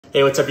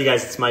Hey, what's up you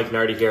guys? It's Mike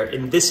Nardi here.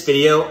 In this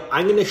video,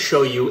 I'm gonna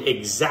show you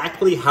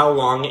exactly how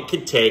long it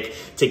could take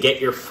to get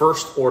your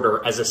first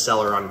order as a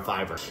seller on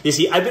Fiverr. You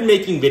see, I've been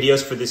making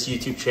videos for this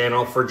YouTube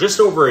channel for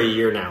just over a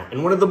year now.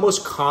 And one of the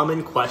most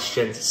common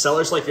questions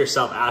sellers like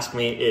yourself ask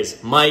me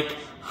is, Mike,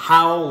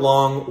 how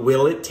long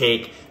will it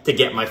take to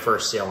get my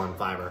first sale on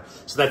Fiverr?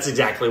 So that's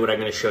exactly what I'm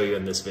gonna show you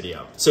in this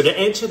video. So to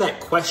answer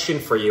that question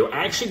for you,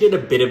 I actually did a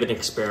bit of an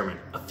experiment.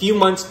 A few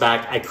months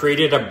back, I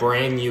created a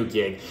brand new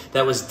gig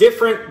that was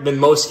different than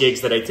most gigs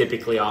that I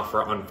typically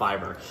offer on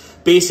Fiverr.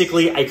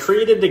 Basically, I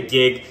created a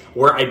gig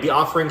where I'd be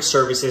offering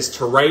services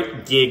to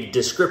write gig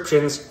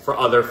descriptions for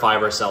other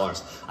Fiverr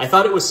sellers. I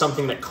thought it was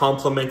something that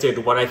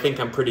complemented what I think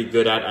I'm pretty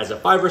good at as a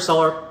Fiverr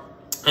seller,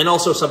 and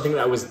also something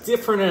that was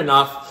different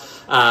enough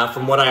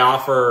from what I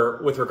offer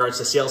with regards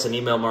to sales and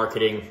email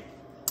marketing,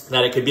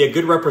 that it could be a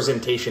good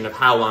representation of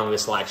how long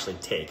this will actually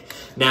take.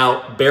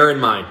 Now, bear in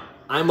mind,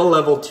 I'm a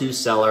level 2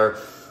 seller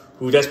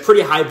who does pretty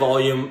high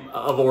volume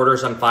of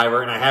orders on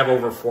Fiverr, and I have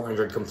over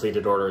 400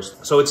 completed orders.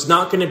 So it's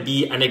not gonna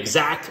be an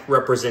exact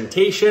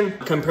representation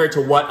compared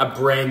to what a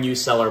brand new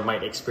seller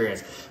might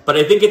experience. But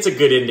I think it's a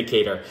good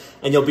indicator.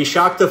 And you'll be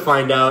shocked to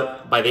find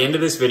out by the end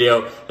of this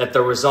video that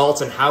the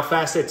results and how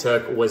fast it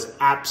took was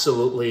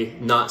absolutely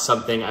not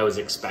something I was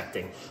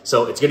expecting.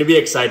 So it's gonna be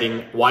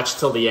exciting. Watch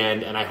till the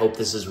end, and I hope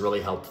this is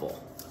really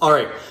helpful. All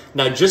right,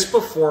 now just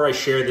before I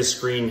share the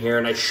screen here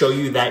and I show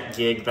you that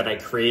gig that I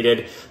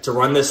created to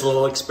run this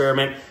little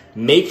experiment,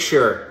 make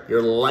sure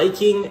you're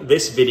liking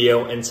this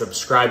video and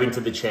subscribing to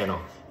the channel.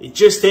 It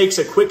just takes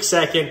a quick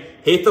second,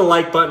 hit the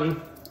like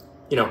button,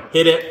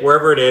 hit it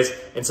wherever it is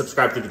and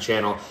subscribe to the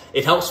channel.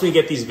 It helps me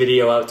get these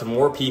videos out to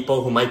more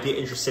people who might be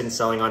interested in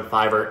selling on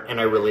Fiverr, and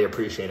I really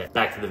appreciate it.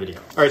 Back to the video.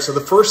 All right, so the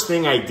first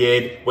thing I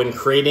did when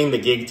creating the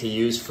gig to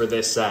use for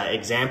this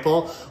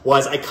example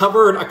was I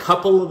covered a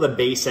couple of the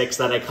basics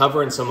that I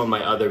cover in some of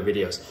my other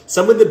videos.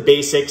 Some of the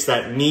basics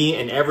that me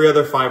and every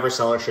other Fiverr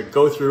seller should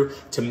go through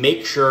to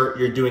make sure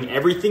you're doing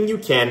everything you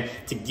can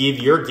to give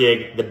your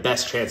gig the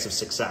best chance of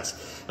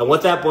success. And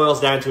what that boils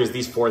down to is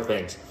these 4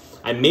 things.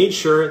 I made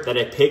sure that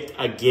I picked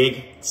a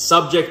gig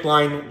subject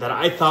line that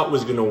I thought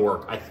was gonna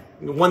work.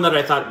 One that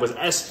I thought was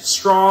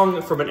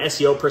strong from an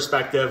SEO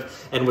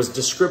perspective and was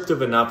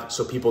descriptive enough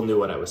so people knew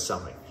what I was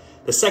selling.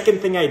 The second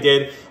thing I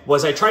did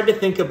was I tried to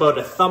think about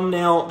a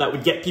thumbnail that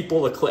would get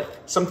people to click,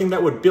 something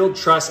that would build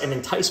trust and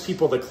entice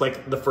people to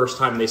click the first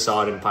time they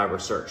saw it in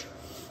Fiverr search.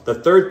 The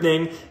third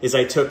thing is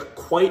I took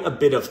quite a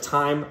bit of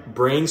time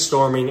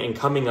brainstorming and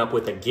coming up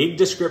with a gig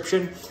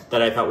description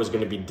that I thought was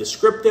gonna be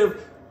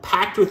descriptive,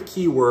 packed with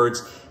keywords,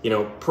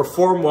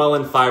 perform well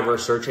in Fiverr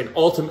search, and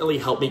ultimately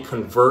help me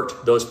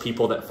convert those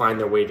people that find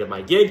their way to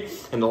my gig.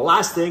 And the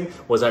last thing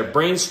was I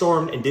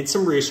brainstormed and did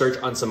some research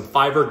on some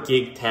Fiverr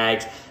gig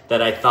tags that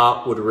I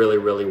thought would really,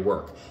 really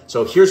work.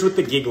 So here's what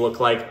the gig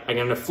looked like. I'm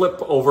gonna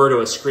flip over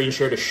to a screen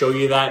share to show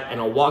you that, and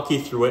I'll walk you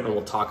through it and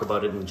we'll talk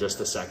about it in just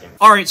a second.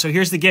 All right, so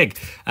here's the gig.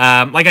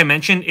 Like I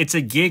mentioned, it's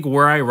a gig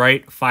where I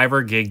write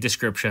Fiverr gig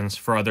descriptions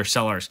for other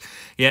sellers.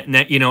 Yeah,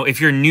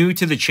 if you're new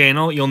to the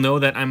channel, you'll know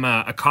that I'm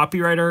a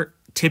copywriter.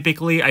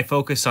 Typically, I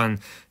focus on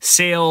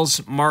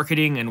sales,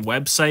 marketing, and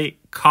website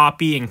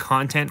copy and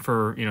content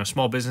for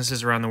small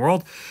businesses around the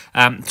world.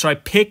 So I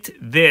picked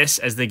this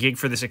as the gig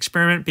for this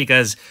experiment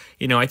because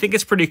I think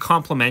it's pretty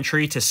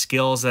complementary to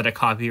skills that a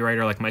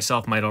copywriter like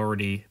myself might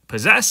already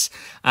possess.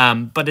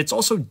 But it's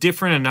also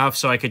different enough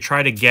so I could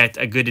try to get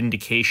a good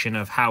indication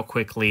of how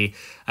quickly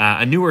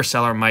a newer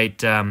seller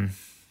might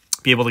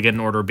be able to get an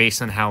order based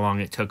on how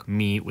long it took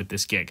me with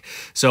this gig.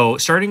 So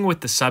starting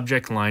with the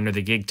subject line or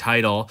the gig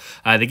title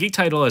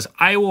is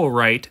I will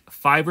write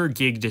Fiverr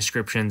gig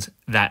descriptions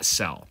that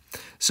sell.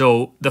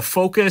 So the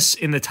focus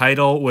in the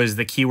title was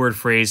the keyword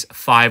phrase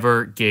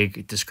Fiverr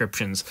gig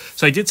descriptions.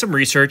 So I did some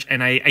research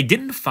and I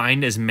didn't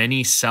find as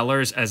many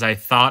sellers as I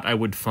thought I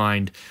would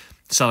find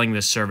selling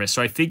this service.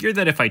 So I figured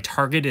that if I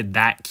targeted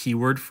that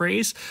keyword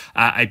phrase,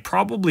 I'd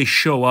probably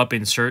show up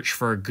in search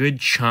for a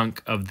good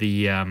chunk of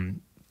the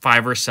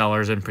Fiverr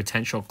sellers and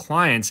potential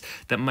clients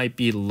that might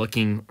be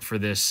looking for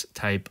this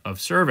type of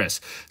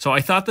service. So I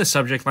thought the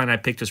subject line I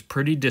picked was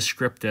pretty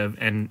descriptive,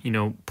 and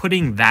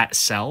putting that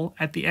sell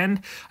at the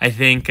end, I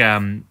think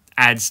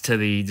adds to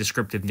the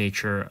descriptive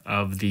nature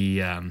of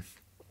the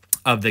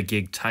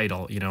gig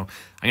title. I'm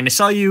going to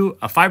sell you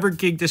a Fiverr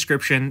gig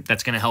description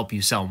that's going to help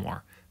you sell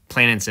more,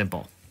 plain and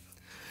simple.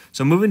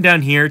 So moving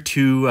down here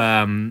to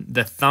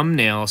the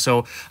thumbnail.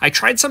 So I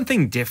tried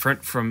something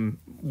different from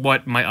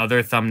what my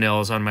other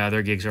thumbnails on my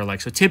other gigs are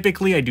like. So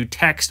typically I do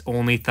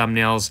text-only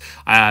thumbnails.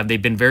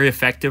 They've been very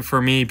effective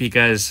for me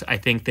because I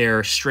think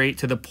they're straight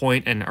to the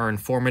point and are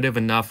informative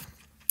enough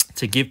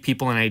to give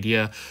people an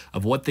idea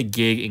of what the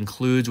gig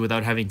includes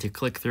without having to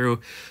click through.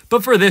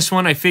 But for this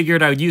one, I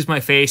figured I would use my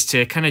face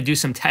to kind of do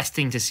some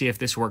testing to see if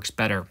this works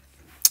better.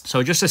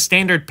 So just a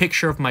standard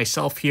picture of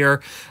myself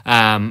here.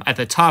 At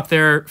the top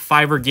there,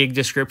 Fiverr gig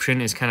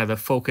description is kind of the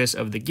focus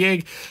of the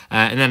gig.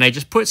 And then I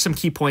just put some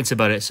key points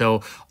about it.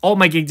 So all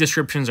my gig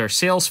descriptions are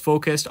sales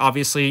focused.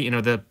 Obviously,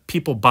 the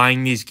people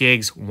buying these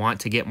gigs want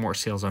to get more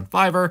sales on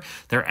Fiverr.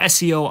 They're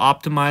SEO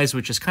optimized,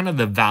 which is kind of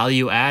the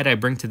value add I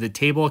bring to the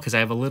table because I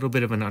have a little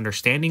bit of an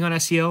understanding on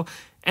SEO.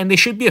 And they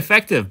should be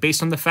effective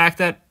based on the fact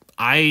that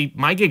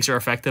my gigs are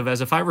effective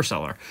as a Fiverr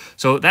seller.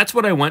 So that's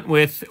what I went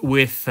with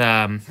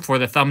for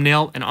the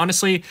thumbnail. And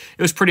honestly,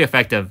 it was pretty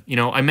effective.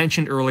 I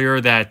mentioned earlier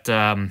that,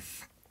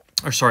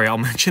 or sorry, I'll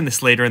mention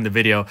this later in the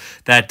video,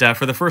 that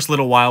for the first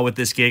little while with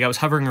this gig, I was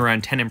hovering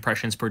around 10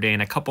 impressions per day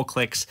and a couple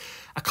clicks.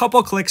 A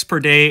couple clicks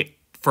per day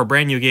for a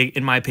brand new gig,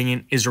 in my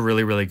opinion, is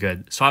really, really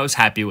good. So I was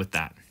happy with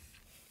that.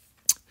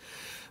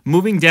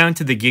 Moving down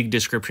to the gig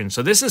description.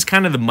 So this is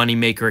kind of the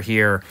moneymaker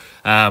here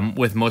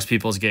with most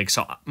people's gigs.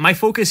 So my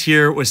focus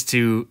here was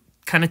to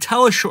kind of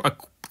tell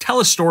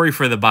a story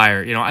for the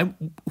buyer.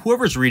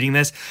 Whoever's reading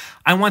this,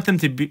 I want them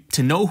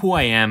to know who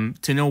I am,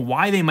 to know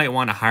why they might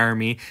want to hire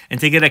me, and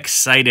to get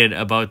excited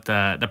about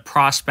the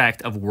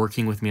prospect of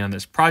working with me on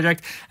this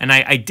project. And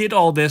I did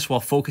all this while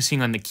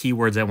focusing on the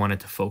keywords I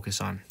wanted to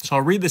focus on. So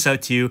I'll read this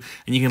out to you,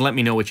 and you can let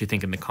me know what you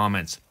think in the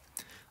comments.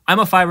 I'm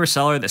a Fiverr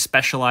seller that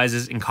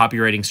specializes in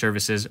copywriting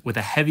services with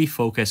a heavy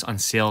focus on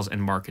sales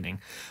and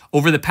marketing.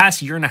 Over the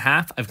past year and a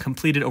half, I've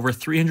completed over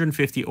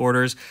 350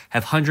 orders,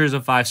 have hundreds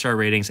of 5-star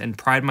ratings, and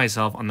pride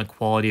myself on the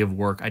quality of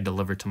work I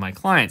deliver to my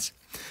clients.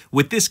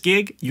 With this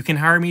gig, you can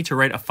hire me to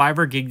write a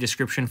Fiverr gig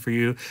description for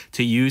you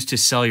to use to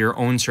sell your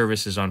own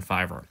services on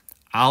Fiverr.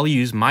 I'll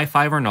use my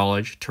Fiverr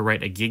knowledge to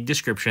write a gig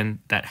description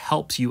that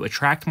helps you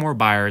attract more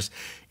buyers,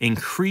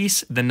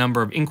 increase the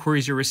number of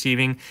inquiries you're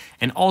receiving,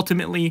 and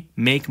ultimately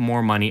make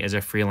more money as a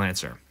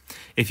freelancer.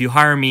 If you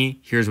hire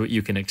me, here's what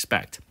you can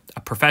expect: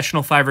 a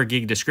professional Fiverr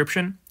gig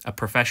description, a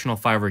professional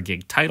Fiverr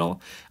gig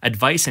title,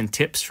 advice and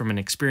tips from an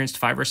experienced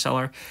Fiverr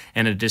seller,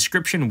 and a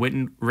description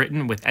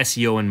written with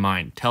SEO in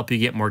mind to help you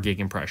get more gig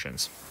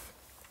impressions.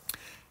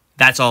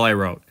 That's all I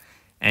wrote.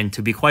 And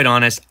to be quite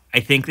honest, I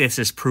think this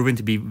has proven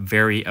to be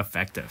very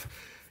effective.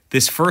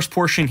 This first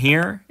portion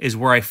here is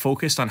where I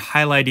focused on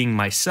highlighting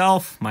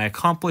myself, my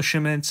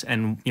accomplishments,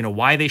 and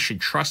why they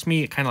should trust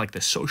me, kind of like the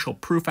social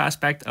proof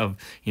aspect of,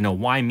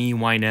 why me,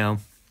 why now.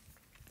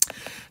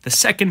 The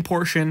second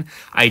portion,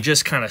 I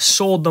just kind of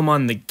sold them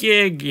on the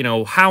gig,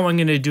 how I'm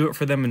going to do it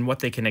for them and what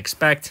they can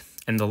expect.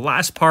 And the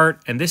last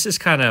part, and this is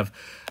kind of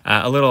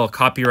a little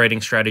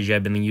copywriting strategy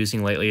I've been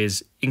using lately,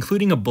 is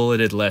including a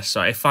bulleted list. So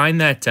I find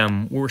that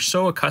we're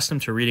so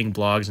accustomed to reading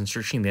blogs and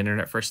searching the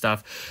internet for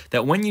stuff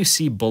that when you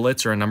see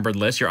bullets or a numbered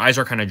list, your eyes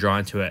are kind of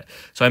drawn to it.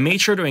 So I made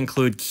sure to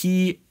include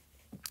key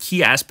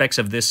aspects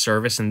of this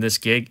service and this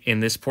gig in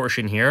this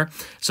portion here,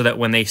 so that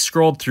when they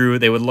scrolled through,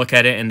 they would look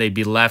at it and they'd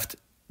be left,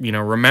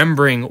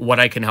 remembering what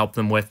I can help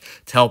them with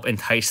to help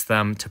entice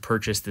them to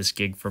purchase this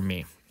gig from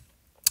me.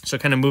 So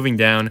kind of moving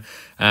down,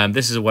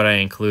 this is what I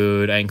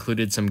include. I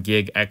included some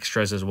gig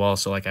extras as well.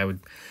 So like I would,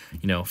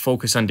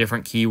 focus on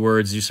different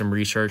keywords, do some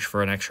research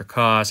for an extra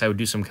cost. I would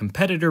do some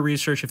competitor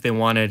research if they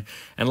wanted.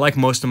 And like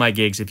most of my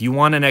gigs, if you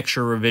want an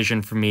extra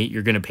revision from me,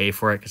 you're going to pay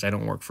for it because I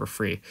don't work for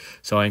free.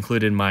 So I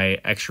included my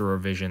extra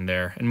revision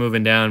there. And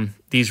moving down,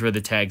 these were the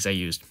tags I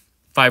used: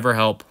 Fiverr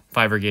help,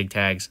 Fiverr gig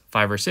tags,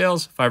 Fiverr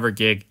sales, Fiverr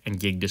gig, and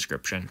gig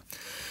description.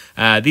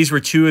 These were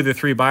 2 of the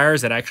 3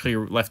 buyers that actually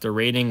left a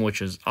rating,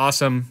 which is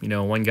awesome.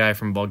 One guy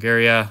from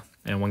Bulgaria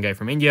and one guy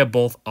from India,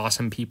 both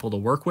awesome people to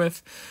work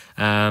with.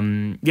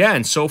 Yeah,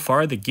 and so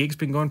far the gig's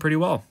been going pretty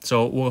well.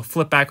 So we'll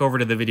flip back over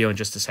to the video in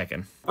just a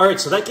second. All right,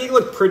 so that gig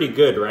looked pretty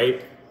good,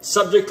 right?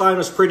 Subject line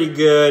was pretty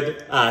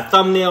good.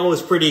 Thumbnail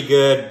was pretty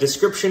good.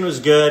 Description was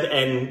good.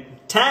 And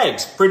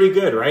tags, pretty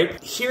good,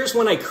 right? Here's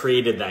when I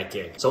created that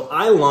gig. So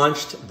I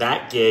launched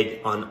that gig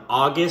on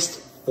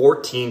August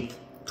 14th,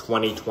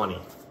 2020.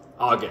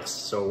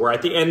 August. So we're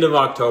at the end of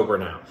October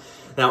now.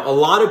 Now, a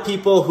lot of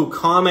people who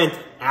comment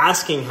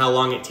asking how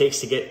long it takes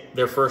to get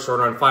their first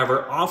order on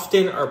Fiverr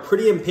often are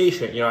pretty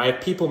impatient. I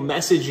have people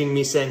messaging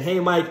me saying, "Hey,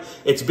 Mike,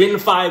 it's been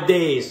 5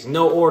 days,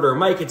 no order.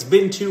 Mike, it's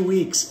been 2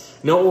 weeks,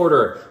 no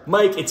order.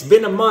 Mike, it's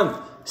been a month,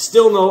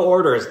 still no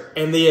orders."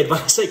 And the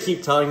advice I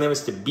keep telling them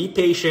is to be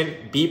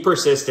patient, be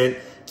persistent,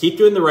 keep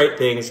doing the right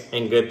things,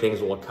 and good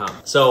things will come.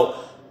 So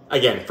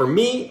again, for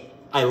me,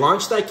 I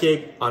launched that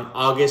gig on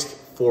August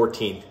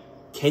 14th.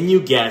 Can you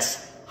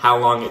guess how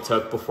long it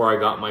took before I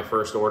got my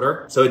first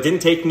order? So it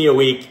didn't take me a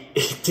week.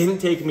 It didn't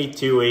take me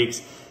 2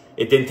 weeks.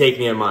 It didn't take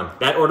me a month.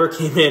 That order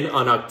came in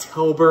on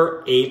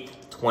October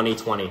 8th,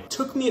 2020. It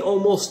took me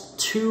almost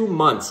 2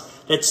 months.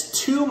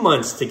 That's 2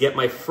 months to get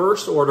my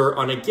first order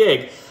on a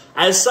gig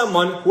as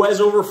someone who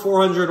has over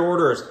 400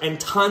 orders and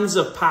tons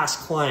of past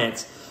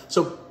clients.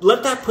 So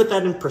let that put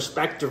that in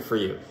perspective for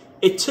you.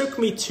 It took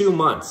me 2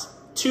 months.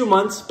 2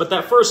 months, but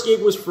that first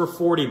gig was for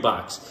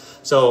 $40.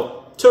 So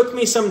took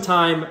me some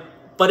time,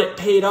 but it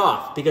paid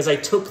off because I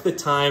took the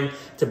time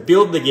to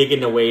build the gig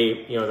in a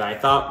way, that I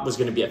thought was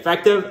going to be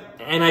effective,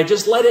 and I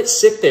just let it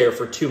sit there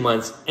for 2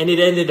 months and it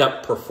ended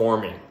up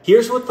performing.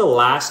 Here's what the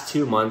last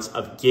 2 months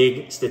of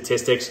gig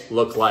statistics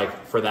look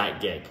like for that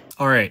gig.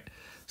 All right.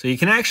 So you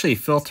can actually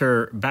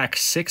filter back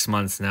 6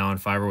 months now on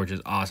Fiverr, which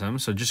is awesome.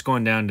 So just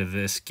going down to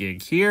this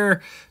gig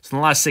here. So in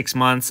the last 6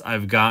 months,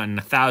 I've gotten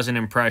 1,000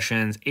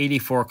 impressions,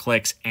 84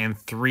 clicks, and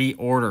 3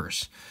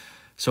 orders.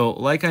 So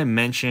like I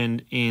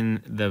mentioned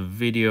in the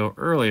video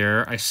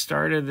earlier, I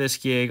started this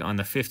gig on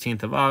the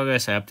 15th of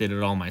August. I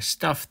updated all my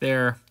stuff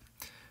there.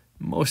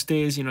 Most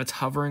days, it's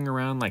hovering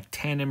around like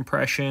 10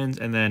 impressions.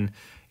 And then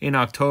in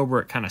October,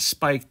 it kind of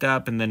spiked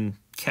up and then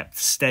kept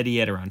steady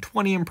at around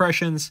 20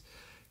 impressions.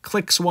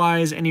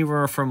 Clicks-wise,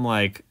 anywhere from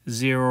like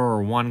 0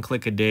 or 1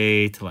 click a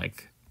day to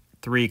like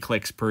 3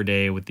 clicks per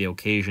day with the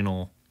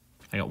occasional.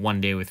 I got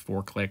 1 day with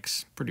 4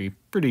 clicks.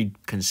 Pretty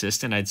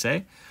consistent, I'd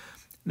say.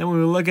 Then when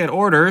we look at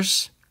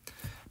orders,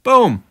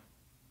 boom.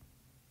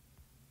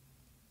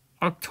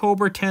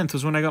 October 10th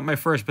was when I got my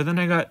first, but then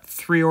I got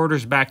 3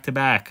 orders back to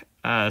back.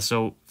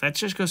 So that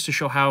just goes to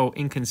show how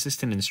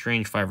inconsistent and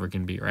strange Fiverr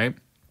can be, right?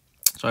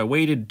 So I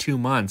waited 2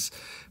 months,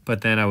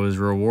 but then I was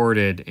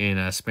rewarded in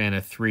a span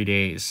of 3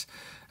 days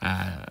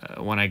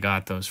when I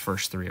got those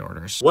first 3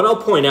 orders. What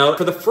I'll point out,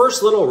 for the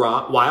first little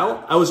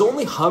while, I was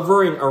only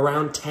hovering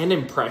around 10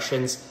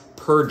 impressions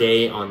per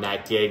day on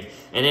that gig,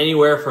 and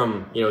anywhere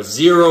from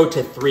 0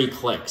 to 3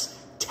 clicks.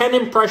 10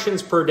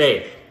 impressions per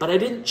day, but I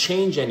didn't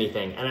change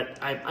anything. And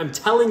I'm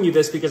telling you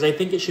this because I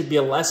think it should be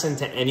a lesson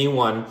to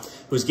anyone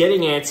who's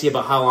getting antsy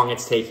about how long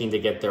it's taking to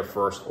get their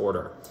first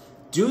order.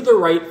 Do the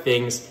right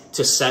things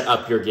to set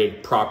up your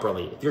gig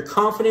properly. If you're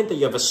confident that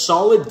you have a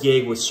solid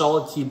gig with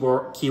solid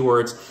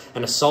keywords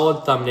and a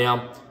solid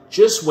thumbnail,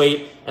 just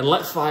wait and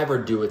let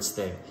Fiverr do its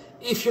thing.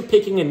 If you're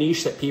picking a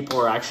niche that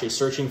people are actually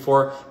searching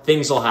for,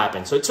 things will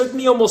happen. So it took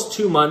me almost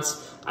 2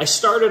 months. I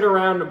started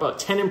around about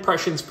 10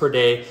 impressions per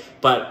day,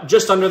 but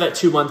just under that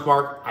 2-month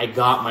mark, I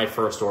got my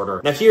first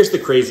order. Now here's the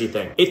crazy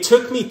thing. It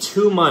took me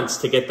 2 months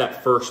to get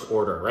that first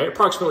order, right?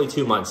 Approximately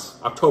 2 months.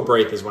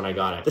 October 8th is when I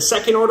got it. The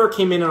second order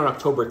came in on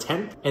October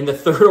 10th, and the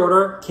third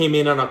order came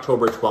in on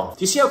October 12th.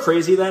 Do you see how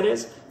crazy that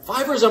is?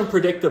 Fiverr's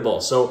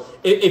unpredictable. So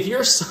if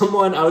you're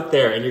someone out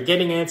there and you're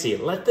getting antsy,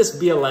 let this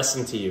be a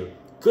lesson to you.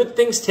 Good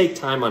things take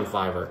time on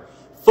Fiverr.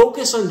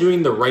 Focus on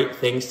doing the right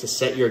things to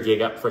set your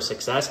gig up for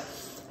success,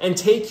 and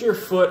take your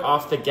foot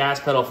off the gas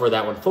pedal for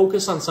that one.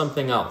 Focus on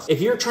something else. If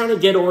you're trying to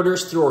get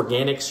orders through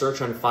organic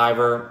search on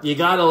Fiverr, you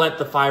gotta let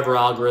the Fiverr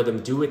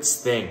algorithm do its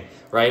thing,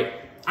 right?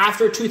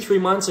 After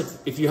 2-3 months,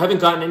 if you haven't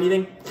gotten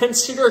anything,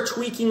 consider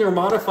tweaking or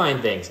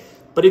modifying things.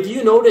 But if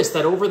you notice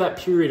that over that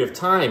period of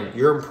time,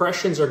 your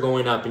impressions are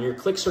going up and your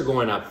clicks are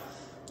going up,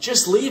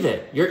 just leave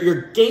it.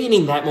 You're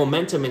gaining that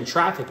momentum in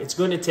traffic. It's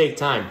going to take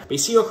time. But you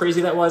see how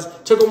crazy that was?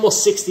 It took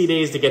almost 60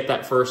 days to get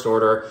that first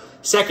order.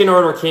 Second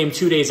order came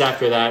 2 days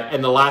after that,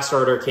 and the last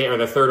order came, or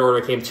the third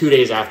order came 2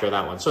 days after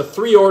that one. So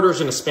 3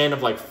 orders in a span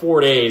of like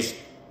 4 days,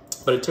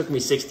 but it took me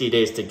 60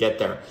 days to get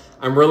there.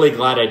 I'm really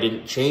glad I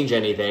didn't change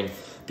anything,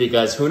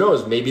 because who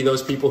knows, maybe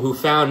those people who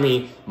found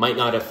me might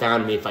not have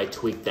found me if I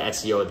tweaked the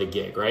SEO of the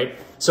gig, right?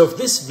 So if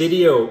this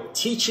video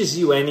teaches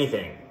you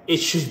anything, it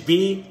should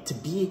be to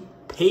be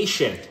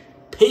patient.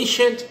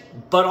 Patient,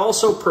 but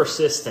also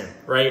persistent,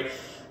 right?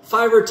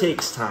 Fiverr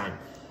takes time.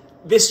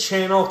 This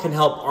channel can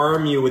help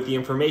arm you with the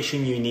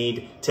information you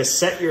need to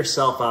set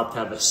yourself up to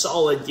have a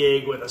solid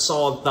gig with a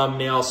solid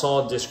thumbnail,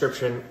 solid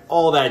description,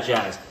 all that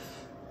jazz.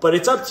 But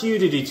it's up to you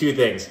to do 2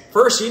 things.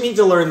 First, you need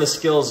to learn the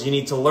skills you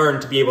need to learn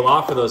to be able to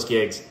offer those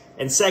gigs.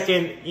 And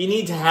second, you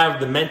need to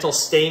have the mental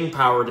staying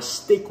power to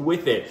stick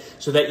with it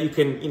so that you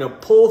can,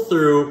 pull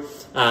through,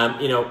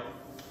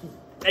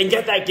 and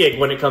get that gig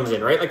when it comes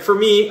in, right? Like for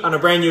me, on a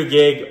brand new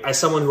gig, as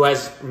someone who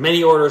has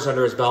many orders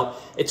under his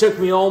belt, it took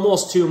me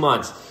almost 2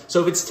 months. So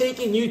if it's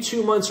taking you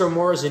 2 months or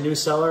more as a new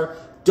seller,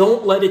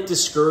 don't let it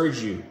discourage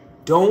you.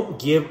 Don't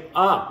give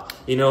up.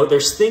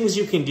 There's things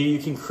you can do. You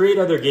can create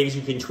other gigs.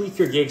 You can tweak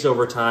your gigs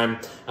over time.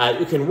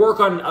 You can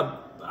work on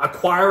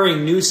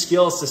acquiring new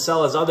skills to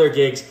sell as other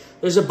gigs.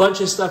 There's a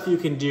bunch of stuff you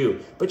can do,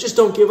 but just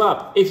don't give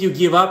up. If you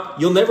give up,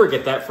 you'll never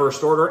get that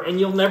first order and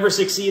you'll never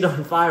succeed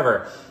on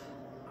Fiverr.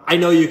 I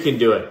know you can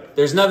do it.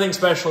 There's nothing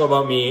special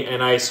about me,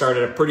 and I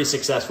started a pretty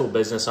successful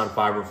business on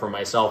Fiverr for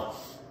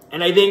myself.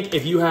 And I think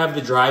if you have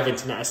the drive and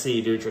tenacity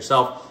to do it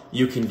yourself,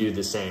 you can do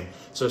the same.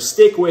 So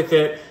stick with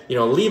it,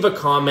 leave a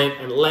comment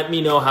and let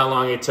me know how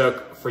long it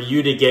took for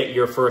you to get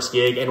your first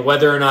gig and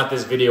whether or not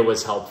this video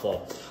was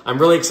helpful. I'm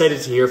really excited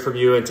to hear from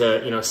you and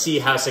to see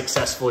how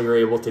successful you're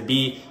able to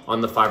be on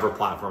the Fiverr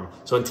platform.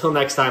 So until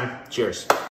next time, cheers.